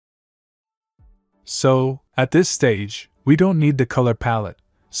So, at this stage, we don't need the color palette,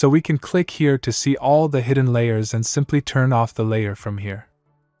 so we can click here to see all the hidden layers and simply turn off the layer from here.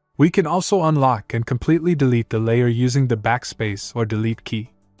 We can also unlock and completely delete the layer using the backspace or delete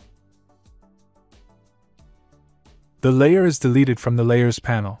key. The layer is deleted from the Layers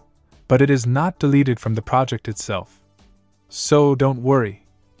panel, but it is not deleted from the project itself. So don't worry,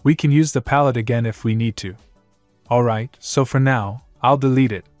 we can use the palette again if we need to. Alright, so for now, I'll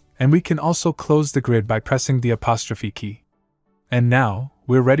delete it, and we can also close the grid by pressing the apostrophe key. And now,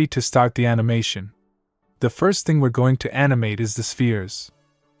 we're ready to start the animation. The first thing we're going to animate is the spheres.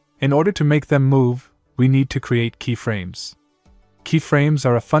 In order to make them move, we need to create keyframes. Keyframes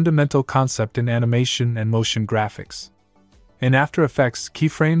are a fundamental concept in animation and motion graphics. In After Effects,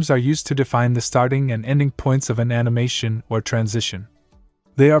 keyframes are used to define the starting and ending points of an animation or transition.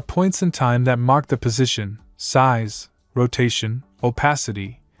 They are points in time that mark the position, size, rotation,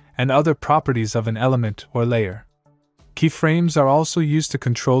 opacity, and other properties of an element or layer. Keyframes are also used to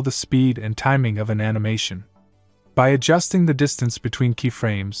control the speed and timing of an animation. By adjusting the distance between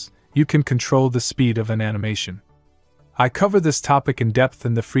keyframes, you can control the speed of an animation. I cover this topic in depth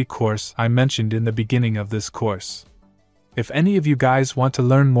in the free course I mentioned in the beginning of this course. If any of you guys want to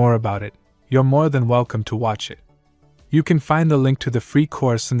learn more about it, you're more than welcome to watch it. You can find the link to the free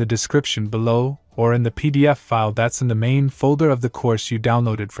course in the description below or in the PDF file that's in the main folder of the course you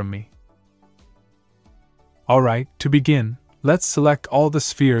downloaded from me. Alright, to begin, let's select all the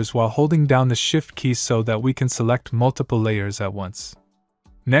spheres while holding down the Shift key so that we can select multiple layers at once.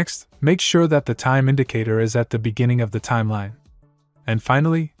 Next, make sure that the time indicator is at the beginning of the timeline. And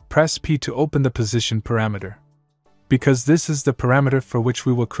finally, press P to open the position parameter, because this is the parameter for which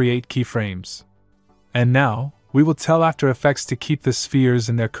we will create keyframes. And now, we will tell After Effects to keep the spheres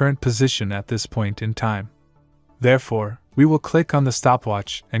in their current position at this point in time. Therefore, we will click on the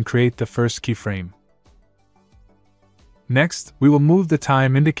stopwatch and create the first keyframe. Next, we will move the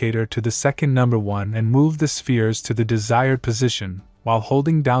time indicator to the second number 1 and move the spheres to the desired position while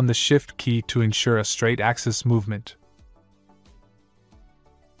holding down the Shift key to ensure a straight axis movement.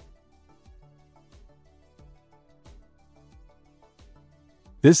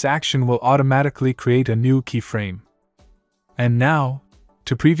 This action will automatically create a new keyframe. And now,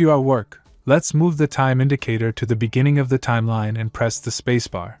 to preview our work, let's move the time indicator to the beginning of the timeline and press the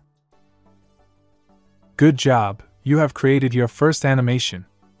spacebar. Good job, you have created your first animation.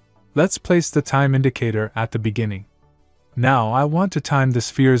 Let's place the time indicator at the beginning. Now I want to time the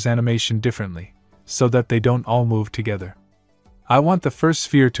sphere's animation differently, so that they don't all move together. I want the first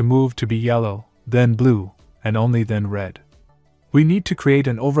sphere to move to be yellow, then blue, and only then red. We need to create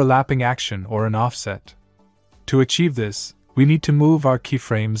an overlapping action or an offset. To achieve this, we need to move our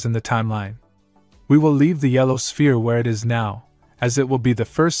keyframes in the timeline. We will leave the yellow sphere where it is now, as it will be the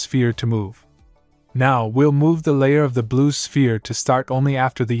first sphere to move. Now we'll move the layer of the blue sphere to start only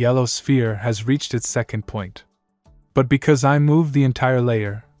after the yellow sphere has reached its second point. But because I moved the entire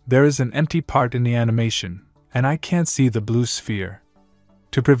layer, there is an empty part in the animation, and I can't see the blue sphere.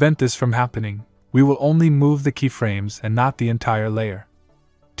 To prevent this from happening, we will only move the keyframes and not the entire layer.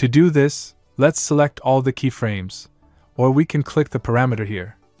 To do this, let's select all the keyframes, or we can click the parameter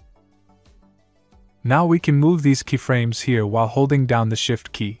here. Now we can move these keyframes here while holding down the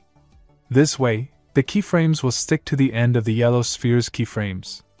Shift key. This way, the keyframes will stick to the end of the yellow sphere's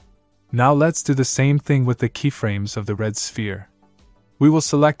keyframes. Now let's do the same thing with the keyframes of the red sphere. We will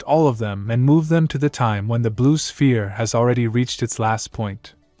select all of them and move them to the time when the blue sphere has already reached its last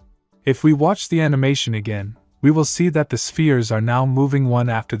point. If we watch the animation again, we will see that the spheres are now moving one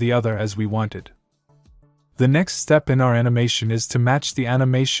after the other as we wanted. The next step in our animation is to match the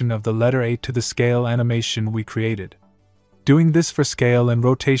animation of the letter A to the scale animation we created. Doing this for scale and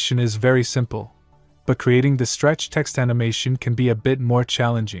rotation is very simple, but creating the stretch text animation can be a bit more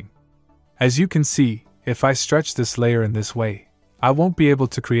challenging. As you can see, if I stretch this layer in this way, I won't be able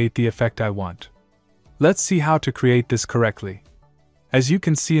to create the effect I want. Let's see how to create this correctly. As you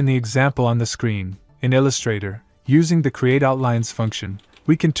can see in the example on the screen, in Illustrator, using the Create Outlines function,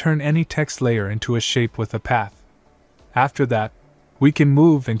 we can turn any text layer into a shape with a path. After that, we can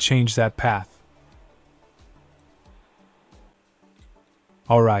move and change that path.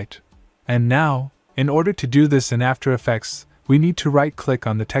 Alright, and now, in order to do this in After Effects, we need to right-click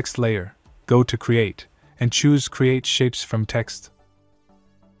on the text layer, go to Create, and choose Create Shapes from Text.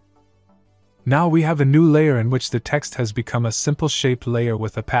 Now we have a new layer in which the text has become a simple shaped layer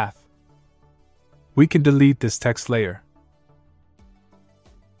with a path. We can delete this text layer.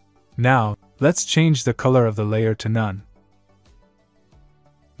 Now, let's change the color of the layer to none.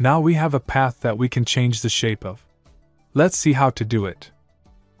 Now we have a path that we can change the shape of. Let's see how to do it.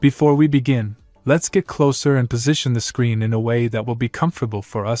 Before we begin, Let's get closer and position the screen in a way that will be comfortable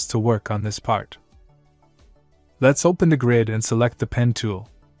for us to work on this part. Let's open the grid and select the pen tool.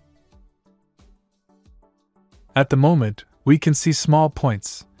 At the moment, we can see small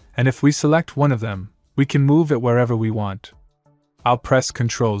points, and if we select one of them, we can move it wherever we want. I'll press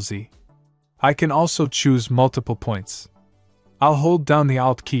Ctrl Z. I can also choose multiple points. I'll hold down the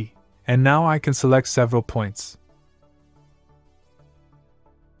Alt key, and now I can select several points.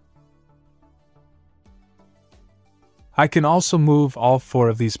 I can also move all 4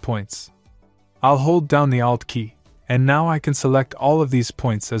 of these points. I'll hold down the Alt key, and now I can select all of these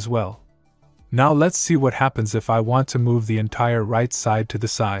points as well. Now let's see what happens if I want to move the entire right side to the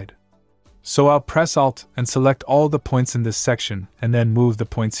side. So I'll press Alt and select all the points in this section and then move the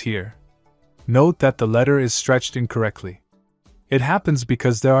points here. Note that the letter is stretched incorrectly. It happens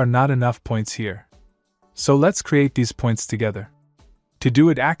because there are not enough points here. So let's create these points together. To do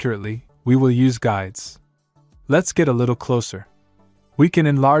it accurately, we will use guides. Let's get a little closer. We can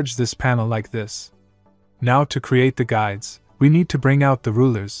enlarge this panel like this. Now to create the guides, we need to bring out the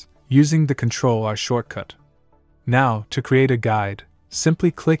rulers, using the Ctrl-R shortcut. Now, to create a guide,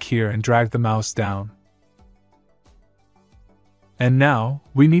 simply click here and drag the mouse down. And now,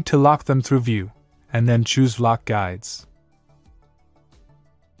 we need to lock them through View, and then choose Lock Guides.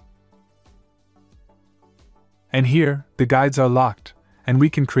 And here, the guides are locked, and we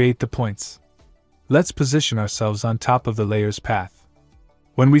can create the points. Let's position ourselves on top of the layer's path.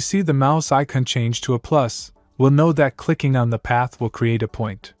 When we see the mouse icon change to a plus, we'll know that clicking on the path will create a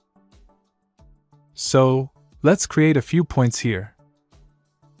point. So, let's create a few points here.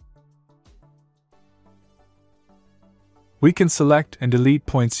 We can select and delete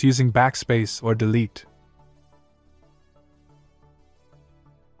points using backspace or delete.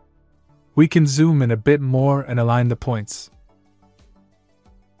 We can zoom in a bit more and align the points.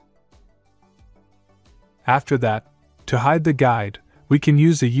 After that, to hide the guide, we can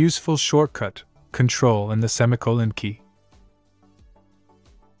use a useful shortcut, Ctrl and the semicolon key.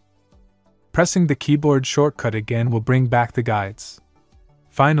 Pressing the keyboard shortcut again will bring back the guides.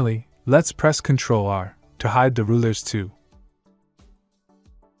 Finally, let's press Ctrl-R to hide the rulers too.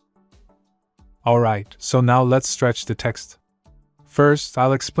 Alright, so now let's stretch the text. First,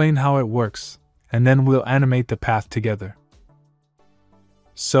 I'll explain how it works, and then we'll animate the path together.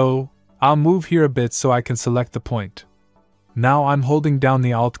 So, I'll move here a bit so I can select the point. Now I'm holding down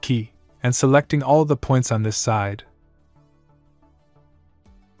the Alt key, and selecting all the points on this side.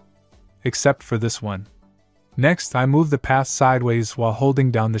 Except for this one. Next, I move the path sideways while holding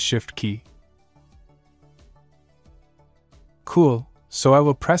down the Shift key. Cool, so I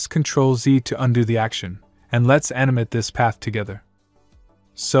will press Ctrl Z to undo the action, and let's animate this path together.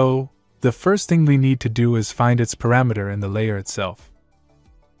 So, the first thing we need to do is find its parameter in the layer itself.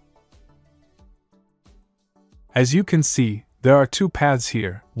 As you can see, there are 2 paths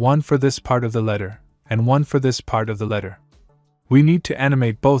here, one for this part of the letter, and one for this part of the letter. We need to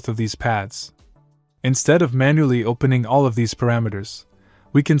animate both of these paths. Instead of manually opening all of these parameters,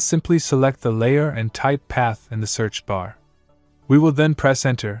 we can simply select the layer and type path in the search bar. We will then press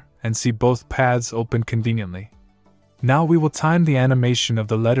Enter and see both paths open conveniently. Now we will time the animation of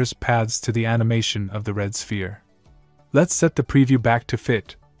the letter's paths to the animation of the red sphere. Let's set the preview back to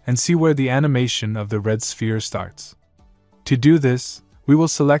fit and see where the animation of the red sphere starts. To do this, we will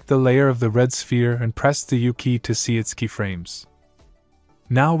select the layer of the red sphere and press the U key to see its keyframes.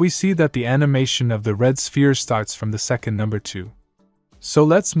 Now we see that the animation of the red sphere starts from the second number 2. So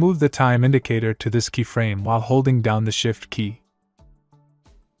let's move the time indicator to this keyframe while holding down the Shift key.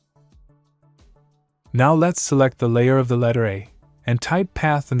 Now let's select the layer of the letter A, and type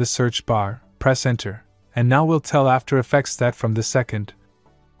path in the search bar, press Enter, and now we'll tell After Effects that from the second,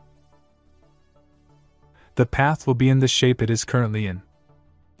 the path will be in the shape it is currently in.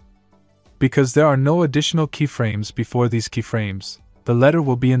 Because there are no additional keyframes before these keyframes, the letter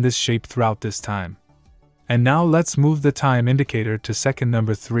will be in this shape throughout this time. And now let's move the time indicator to second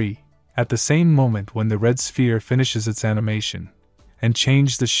number 3, at the same moment when the red sphere finishes its animation, and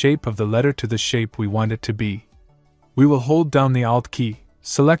change the shape of the letter to the shape we want it to be. We will hold down the Alt key,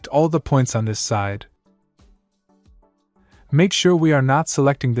 select all the points on this side. Make sure we are not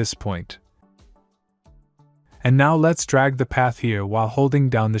selecting this point. And now let's drag the path here while holding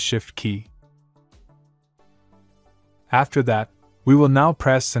down the Shift key. After that, we will now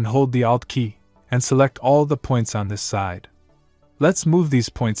press and hold the Alt key, and select all the points on this side. Let's move these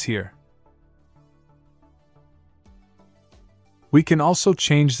points here. We can also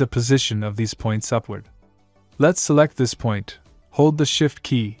change the position of these points upward. Let's select this point, hold the Shift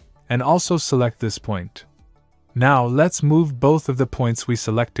key, and also select this point. Now let's move both of the points we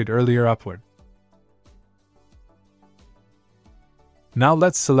selected earlier upward. Now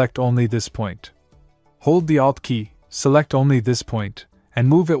let's select only this point. Hold the Alt key, select only this point, and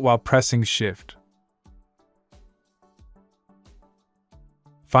move it while pressing Shift.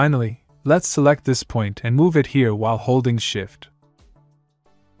 Finally, let's select this point and move it here while holding Shift.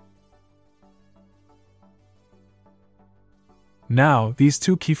 Now, these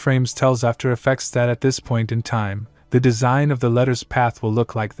two keyframes tells After Effects that at this point in time, the design of the letter's path will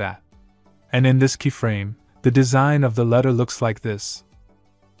look like that. And in this keyframe, the design of the letter looks like this.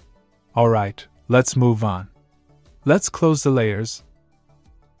 Alright, let's move on. Let's close the layers,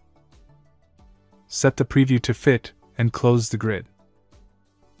 set the preview to fit, and close the grid.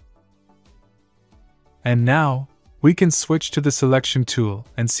 And now, we can switch to the selection tool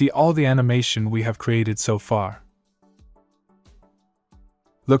and see all the animation we have created so far.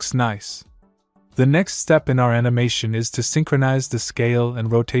 Looks nice. The next step in our animation is to synchronize the scale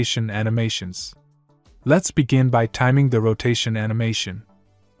and rotation animations. Let's begin by timing the rotation animation.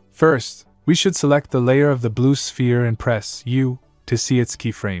 First, we should select the layer of the blue sphere and press U to see its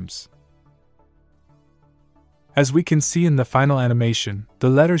keyframes. As we can see in the final animation, the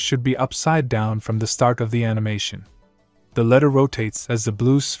letter should be upside down from the start of the animation. The letter rotates as the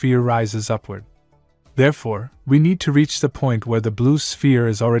blue sphere rises upward. Therefore, we need to reach the point where the blue sphere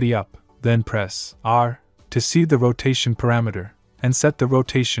is already up, then press R to see the rotation parameter, and set the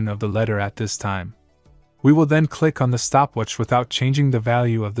rotation of the letter at this time. We will then click on the stopwatch without changing the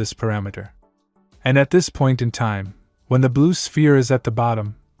value of this parameter. And at this point in time, when the blue sphere is at the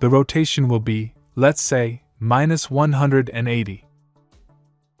bottom, the rotation will be, let's say, -180.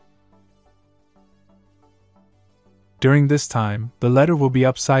 During this time, the letter will be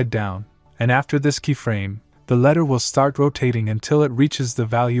upside down, and after this keyframe, the letter will start rotating until it reaches the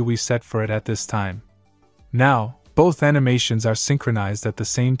value we set for it at this time. Now, both animations are synchronized at the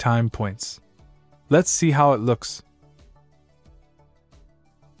same time points. Let's see how it looks.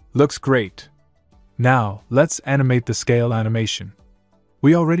 Looks great. Now, let's animate the scale animation.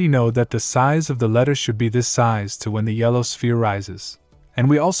 We already know that the size of the letter should be this size to when the yellow sphere rises, and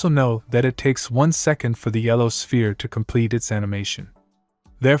we also know that it takes 1 second for the yellow sphere to complete its animation.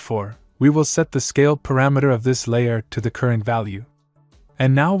 Therefore, we will set the scale parameter of this layer to the current value.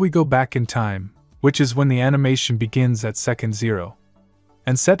 And now we go back in time, which is when the animation begins at second 0,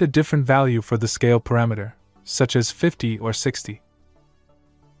 and set a different value for the scale parameter, such as 50 or 60.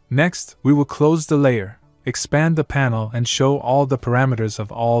 Next, we will close the layer, expand the panel and show all the parameters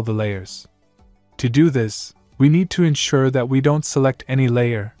of all the layers. To do this, we need to ensure that we don't select any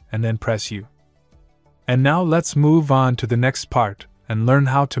layer and then press U. And now let's move on to the next part and learn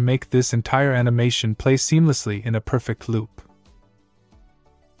how to make this entire animation play seamlessly in a perfect loop.